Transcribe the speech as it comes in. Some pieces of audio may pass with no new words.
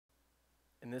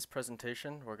In this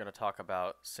presentation, we're going to talk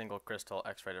about single crystal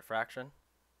X-ray diffraction.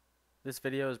 This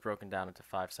video is broken down into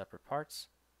 5 separate parts: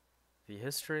 the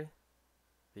history,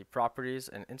 the properties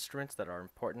and instruments that are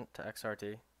important to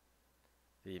XRD,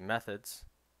 the methods,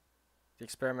 the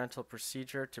experimental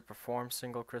procedure to perform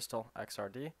single crystal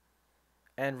XRD,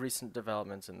 and recent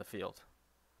developments in the field.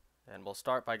 And we'll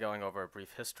start by going over a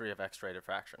brief history of X-ray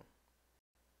diffraction.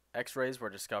 X-rays were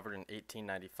discovered in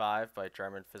 1895 by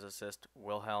German physicist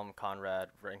Wilhelm Conrad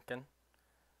Röntgen.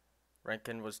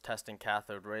 Röntgen was testing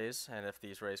cathode rays and if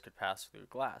these rays could pass through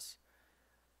glass.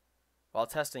 While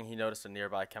testing, he noticed a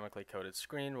nearby chemically coated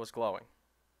screen was glowing.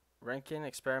 Röntgen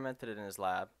experimented in his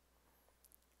lab,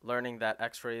 learning that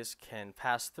X-rays can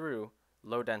pass through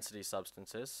low-density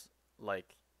substances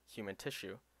like human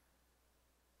tissue,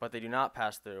 but they do not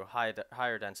pass through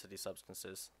higher density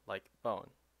substances like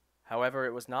bone. However,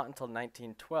 it was not until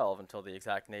 1912 until the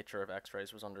exact nature of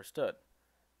X-rays was understood.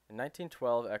 In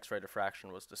 1912, X-ray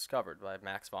diffraction was discovered by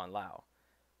Max von Laue.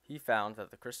 He found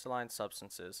that the crystalline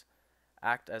substances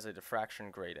act as a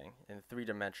diffraction grating in 3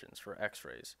 dimensions for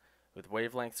X-rays, with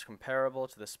wavelengths comparable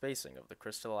to the spacing of the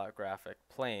crystallographic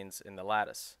planes in the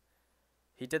lattice.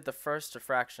 He did the first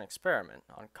diffraction experiment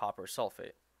on copper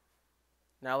sulfate.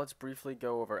 Now let's briefly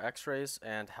go over X-rays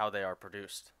and how they are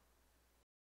produced.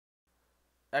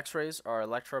 X-rays are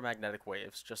electromagnetic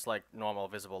waves, just like normal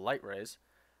visible light rays,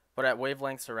 but at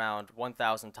wavelengths around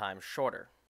 1,000 times shorter.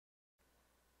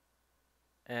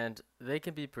 And they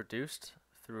can be produced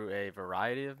through a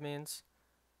variety of means,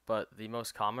 but the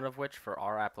most common of which for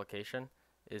our application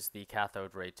is the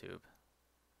cathode ray tube.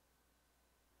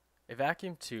 A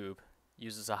vacuum tube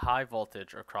uses a high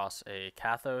voltage across a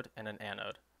cathode and an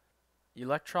anode.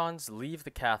 Electrons leave the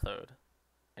cathode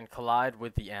and collide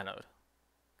with the anode.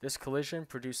 This collision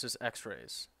produces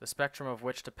X-rays, the spectrum of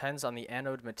which depends on the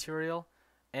anode material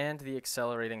and the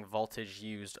accelerating voltage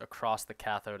used across the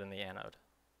cathode and the anode.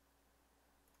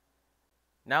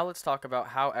 Now let's talk about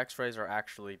how X-rays are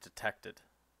actually detected.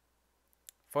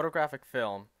 Photographic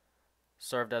film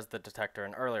served as the detector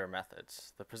in earlier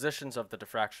methods. The positions of the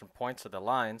diffraction points or the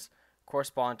lines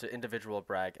correspond to individual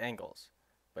Bragg angles,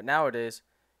 but nowadays,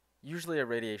 usually a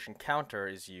radiation counter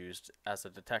is used as a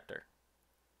detector.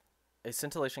 A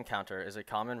scintillation counter is a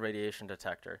common radiation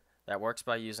detector that works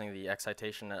by using the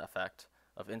excitation effect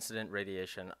of incident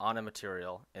radiation on a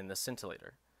material in the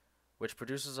scintillator, which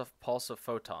produces a pulse of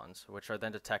photons, which are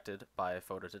then detected by a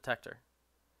photodetector.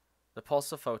 The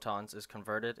pulse of photons is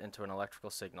converted into an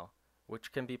electrical signal,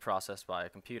 which can be processed by a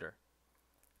computer.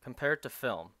 Compared to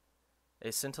film,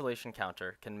 a scintillation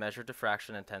counter can measure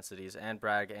diffraction intensities and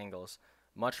Bragg angles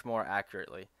much more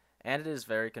accurately, and it is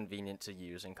very convenient to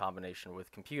use in combination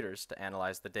with computers to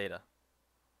analyze the data.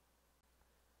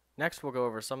 Next, we'll go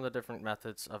over some of the different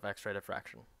methods of X-ray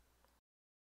diffraction.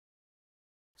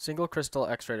 Single crystal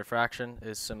X-ray diffraction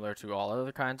is similar to all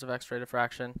other kinds of X-ray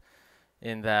diffraction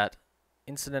in that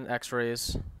incident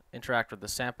X-rays interact with the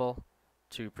sample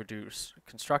to produce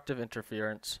constructive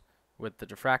interference with the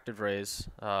diffracted rays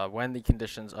when the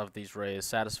conditions of these rays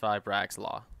satisfy Bragg's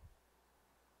law.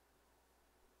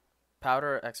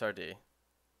 Powder XRD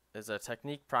is a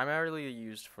technique primarily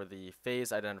used for the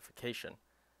phase identification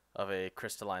of a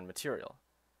crystalline material,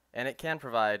 and it can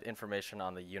provide information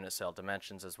on the unit cell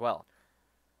dimensions as well.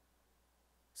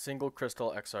 Single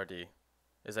crystal XRD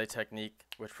is a technique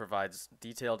which provides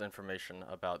detailed information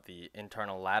about the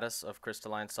internal lattice of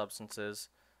crystalline substances,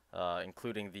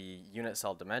 including the unit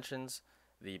cell dimensions,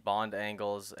 the bond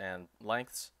angles and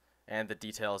lengths, and the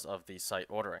details of the site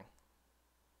ordering.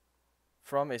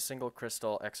 From a single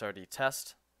crystal XRD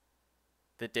test,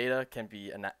 the data can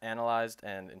be analyzed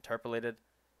and interpolated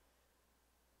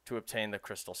to obtain the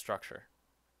crystal structure.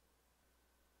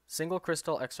 Single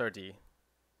crystal XRD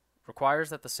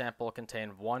requires that the sample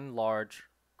contain one large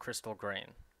crystal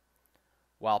grain,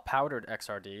 while powdered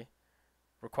XRD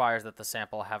requires that the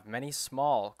sample have many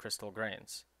small crystal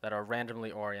grains that are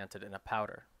randomly oriented in a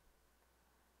powder.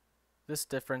 This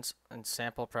difference in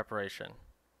sample preparation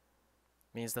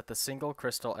means that the single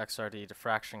crystal XRD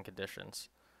diffraction conditions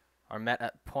are met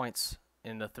at points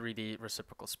in the 3D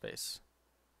reciprocal space,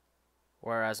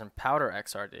 whereas in powder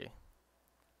XRD,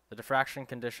 the diffraction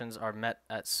conditions are met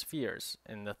at spheres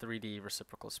in the 3D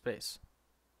reciprocal space.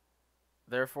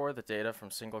 Therefore, the data from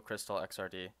single crystal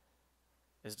XRD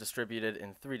is distributed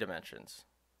in 3 dimensions.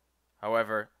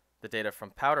 However, the data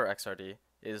from powder XRD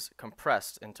is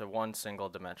compressed into one single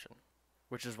dimension,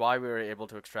 which is why we were able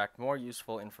to extract more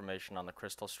useful information on the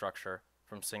crystal structure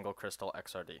from single crystal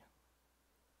XRD.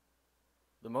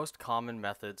 The most common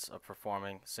methods of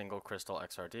performing single crystal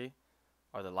XRD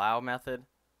are the LAUE method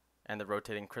and the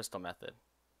rotating crystal method.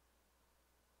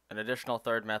 An additional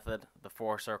third method, the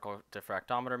four-circle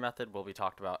diffractometer method, will be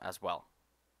talked about as well.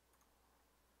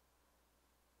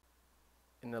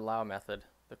 In the LAUE method,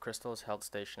 the crystal is held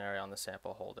stationary on the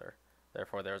sample holder.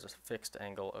 Therefore, there is a fixed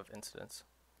angle of incidence.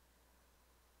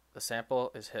 The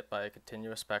sample is hit by a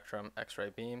continuous spectrum X-ray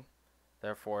beam.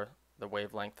 Therefore, the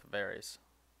wavelength varies.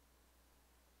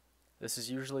 This is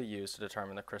usually used to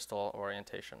determine the crystal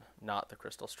orientation, not the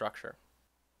crystal structure.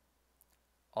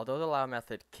 Although the LAUE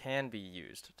method can be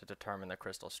used to determine the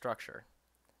crystal structure,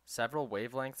 several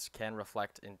wavelengths can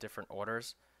reflect in different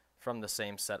orders from the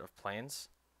same set of planes,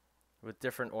 with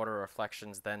different order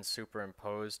reflections then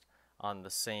superimposed on the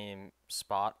same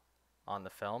spot on the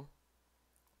film.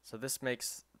 So this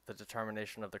makes the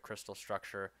determination of the crystal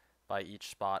structure by each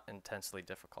spot intensely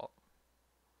difficult.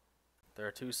 There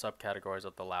are two subcategories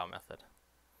of the LAUE method.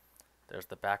 There's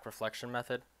the back reflection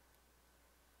method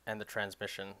and the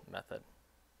transmission method.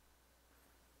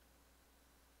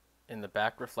 In the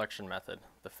back reflection method,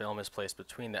 the film is placed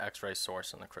between the X-ray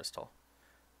source and the crystal.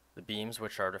 The beams,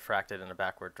 which are diffracted in a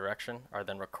backward direction, are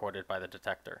then recorded by the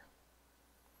detector.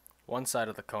 One side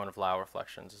of the cone of LAUE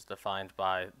reflections is defined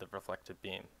by the reflected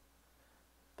beam.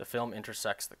 The film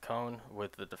intersects the cone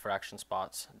with the diffraction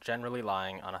spots, generally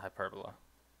lying on a hyperbola.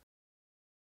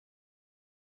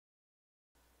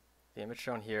 The image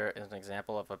shown here is an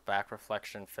example of a back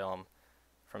reflection film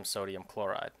from sodium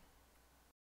chloride.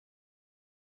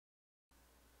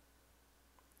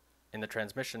 In the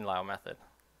transmission LAUE method,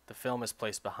 the film is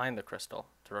placed behind the crystal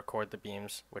to record the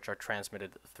beams which are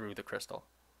transmitted through the crystal.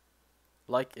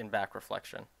 Like in back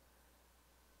reflection,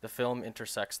 the film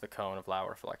intersects the cone of LAUE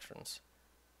reflections,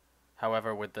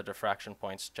 however with the diffraction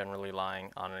points generally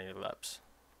lying on an ellipse.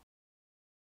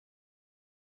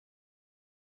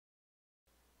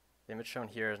 The image shown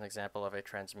here is an example of a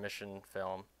transmission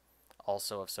film,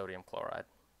 also of sodium chloride.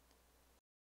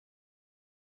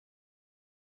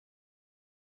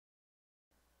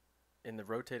 In the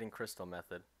rotating crystal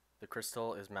method, the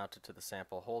crystal is mounted to the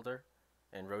sample holder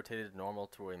and rotated normal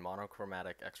to a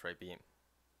monochromatic X-ray beam.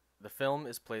 The film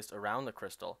is placed around the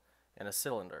crystal in a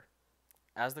cylinder.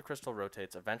 As the crystal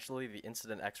rotates, eventually the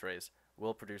incident X-rays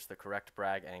will produce the correct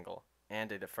Bragg angle,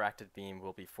 and a diffracted beam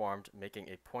will be formed, making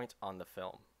a point on the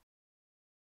film.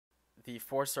 The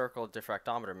four-circle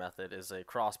diffractometer method is a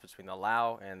cross between the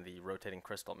LAUE and the rotating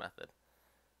crystal method.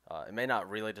 It may not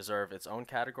really deserve its own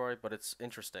category, but it's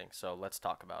interesting, so let's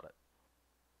talk about it.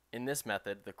 In this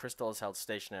method, the crystal is held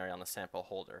stationary on the sample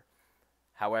holder.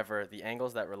 However, the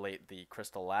angles that relate the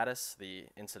crystal lattice, the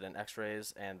incident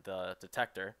X-rays, and the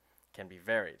detector can be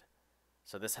varied.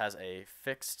 So this has a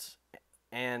fixed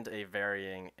and a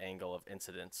varying angle of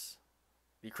incidence.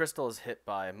 The crystal is hit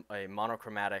by a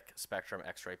monochromatic spectrum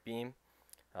X-ray beam,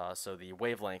 so the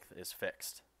wavelength is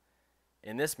fixed.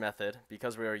 In this method,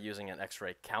 because we are using an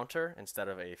X-ray counter instead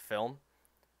of a film,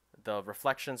 the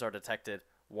reflections are detected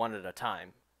one at a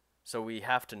time. So we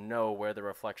have to know where the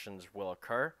reflections will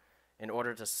occur in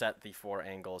order to set the four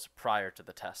angles prior to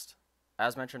the test.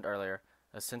 As mentioned earlier,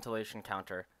 a scintillation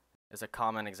counter is a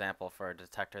common example for a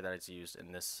detector that is used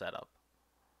in this setup.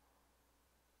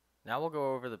 Now we'll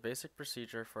go over the basic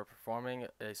procedure for performing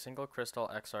a single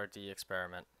crystal XRD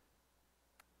experiment.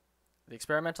 The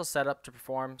experimental setup to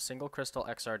perform single crystal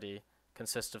XRD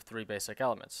consists of three basic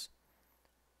elements: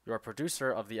 your producer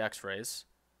of the X-rays,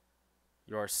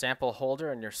 your sample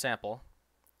holder and your sample,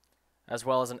 as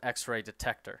well as an X-ray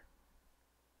detector.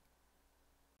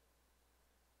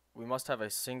 We must have a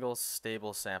single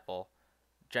stable sample,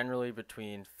 generally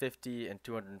between 50 and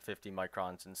 250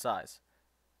 microns in size.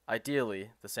 Ideally,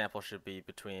 the sample should be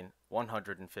between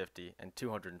 150 and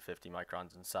 250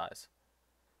 microns in size.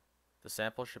 The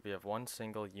sample should be of one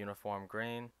single uniform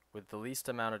grain with the least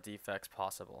amount of defects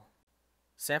possible.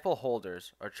 Sample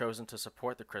holders are chosen to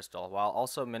support the crystal while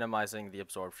also minimizing the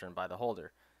absorption by the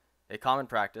holder. A common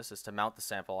practice is to mount the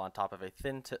sample on top of a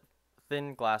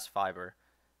thin glass fiber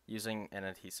using an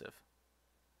adhesive.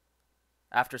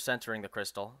 After centering the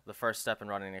crystal, the first step in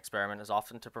running an experiment is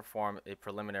often to perform a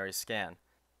preliminary scan.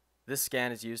 This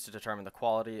scan is used to determine the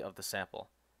quality of the sample.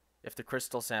 If the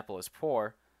crystal sample is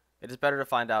poor, it is better to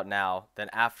find out now than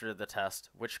after the test,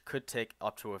 which could take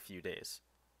up to a few days.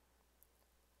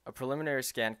 A preliminary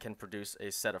scan can produce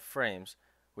a set of frames,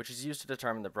 which is used to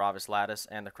determine the Bravais lattice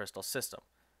and the crystal system,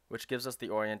 which gives us the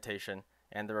orientation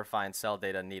and the refined cell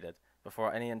data needed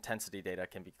before any intensity data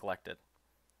can be collected.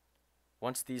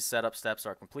 Once these setup steps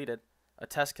are completed, a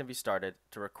test can be started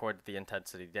to record the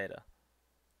intensity data.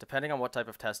 Depending on what type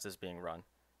of test is being run,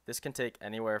 this can take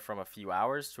anywhere from a few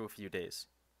hours to a few days.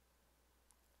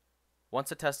 Once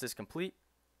a test is complete,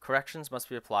 corrections must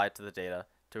be applied to the data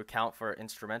to account for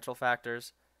instrumental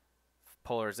factors,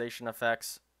 polarization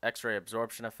effects, X-ray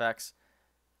absorption effects,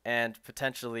 and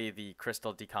potentially the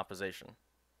crystal decomposition.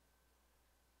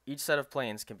 Each set of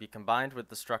planes can be combined with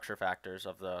the structure factors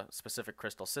of the specific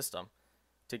crystal system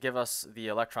to give us the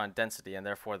electron density and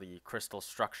therefore the crystal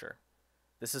structure.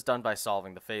 This is done by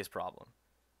solving the phase problem.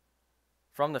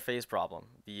 From the phase problem,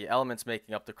 the elements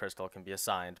making up the crystal can be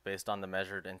assigned based on the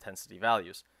measured intensity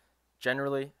values.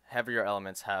 Generally, heavier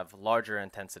elements have larger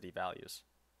intensity values.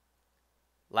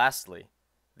 Lastly,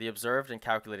 the observed and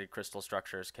calculated crystal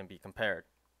structures can be compared.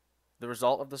 The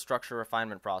result of the structure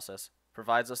refinement process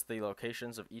provides us the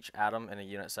locations of each atom in a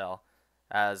unit cell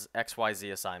as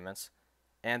XYZ assignments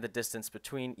and the distance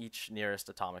between each nearest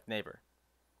atomic neighbor.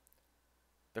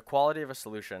 The quality of a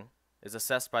solution is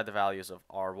assessed by the values of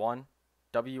R1,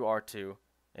 WR2,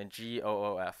 and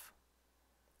GOOF.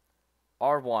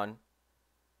 R1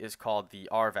 is called the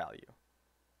R value,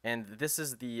 and this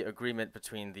is the agreement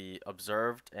between the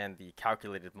observed and the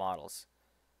calculated models.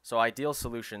 So ideal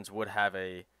solutions would have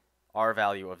a R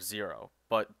value of 0,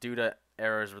 but due to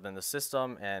errors within the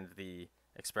system and the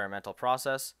experimental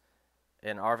process,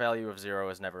 an R value of 0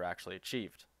 is never actually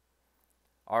achieved.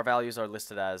 R values are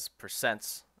listed as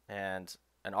percents, and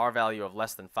an R value of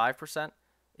less than 5%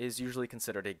 is usually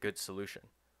considered a good solution,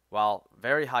 while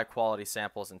very high quality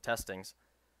samples and testings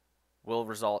will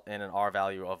result in an R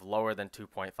value of lower than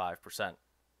 2.5%.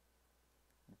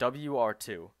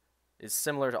 WR2 is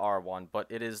similar to R1, but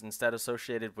it is instead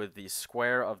associated with the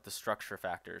square of the structure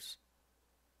factors.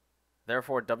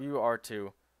 Therefore,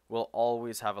 WR2 will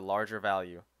always have a larger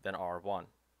value than R1.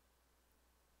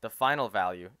 The final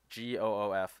value,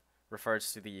 GOOF,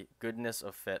 refers to the goodness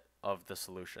of fit of the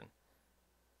solution.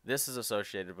 This is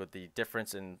associated with the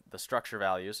difference in the structure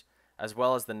values, as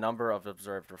well as the number of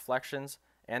observed reflections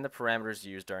and the parameters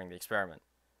used during the experiment.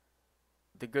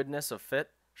 The goodness of fit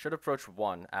should approach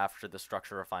 1 after the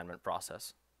structure refinement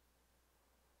process.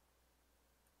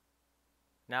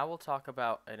 Now we'll talk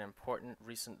about an important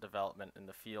recent development in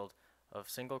the field of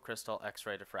single crystal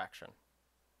X-ray diffraction.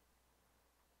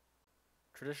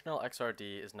 Traditional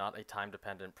XRD is not a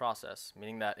time-dependent process,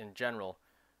 meaning that in general,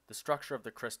 the structure of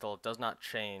the crystal does not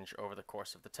change over the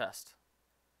course of the test.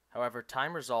 However,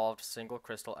 time-resolved single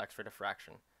crystal X-ray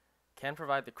diffraction can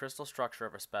provide the crystal structure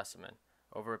of a specimen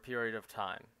over a period of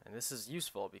time, and this is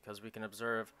useful because we can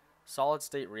observe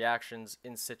solid-state reactions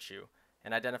in situ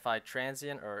and identify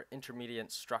transient or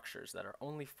intermediate structures that are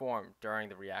only formed during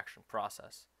the reaction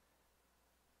process.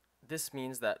 This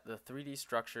means that the 3D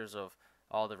structures of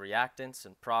all the reactants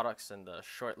and products and the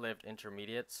short-lived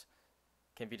intermediates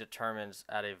can be determined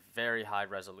at a very high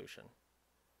resolution.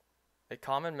 A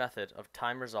common method of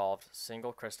time-resolved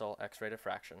single crystal X-ray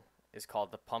diffraction is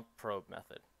called the pump probe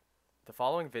method. The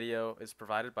following video is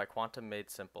provided by Quantum Made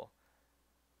Simple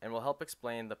and will help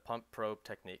explain the pump probe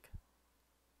technique.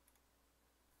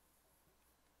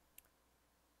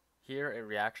 Here, a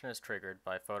reaction is triggered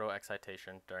by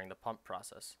photoexcitation during the pump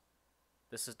process.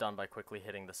 This is done by quickly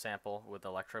hitting the sample with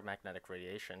electromagnetic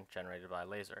radiation generated by a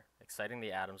laser, exciting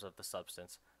the atoms of the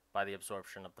substance by the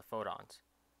absorption of the photons.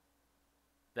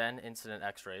 Then, incident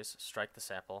X-rays strike the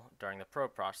sample during the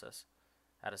probe process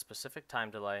at a specific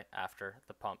time delay after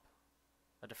the pump.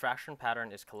 A diffraction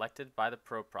pattern is collected by the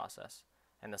probe process,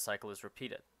 and the cycle is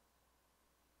repeated.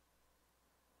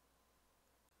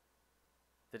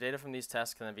 The data from these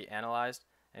tests can then be analyzed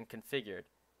and configured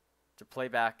to play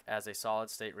back as a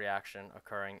solid-state reaction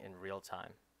occurring in real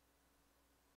time.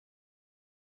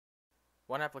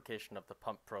 One application of the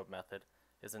pump probe method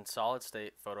is in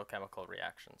solid-state photochemical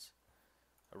reactions.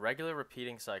 A regular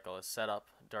repeating cycle is set up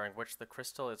during which the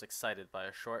crystal is excited by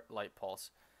a short light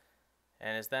pulse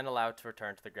and is then allowed to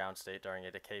return to the ground state during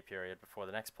a decay period before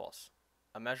the next pulse.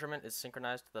 A measurement is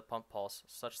synchronized to the pump pulse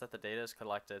such that the data is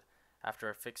collected after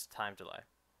a fixed time delay.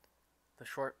 The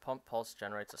short pump pulse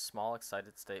generates a small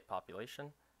excited state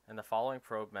population, and the following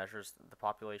probe measures the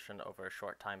population over a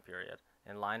short time period,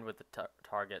 in line with the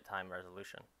target time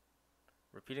resolution.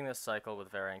 Repeating this cycle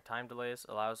with varying time delays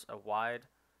allows a wide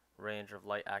range of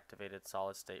light-activated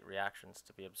solid-state reactions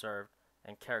to be observed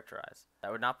and characterized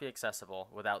that would not be accessible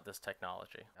without this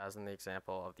technology, as in the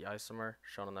example of the isomer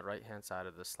shown on the right-hand side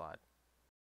of this slide.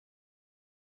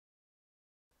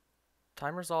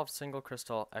 Time-resolved single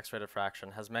crystal X-ray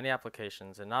diffraction has many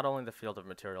applications in not only the field of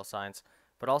material science,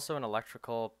 but also in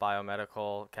electrical,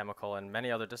 biomedical, chemical, and many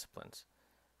other disciplines.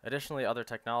 Additionally, other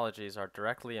technologies are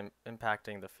directly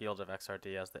impacting the field of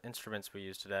XRD as the instruments we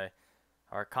use today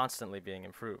are constantly being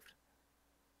improved.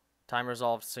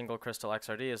 Time-resolved single crystal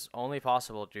XRD is only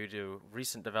possible due to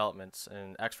recent developments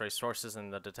in X-ray sources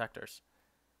and the detectors.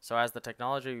 So as the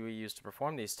technology we use to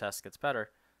perform these tests gets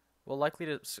better, we'll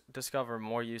likely discover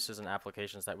more uses and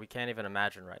applications that we can't even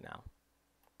imagine right now.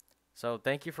 So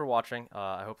thank you for watching.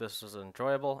 I hope this was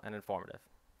enjoyable and informative.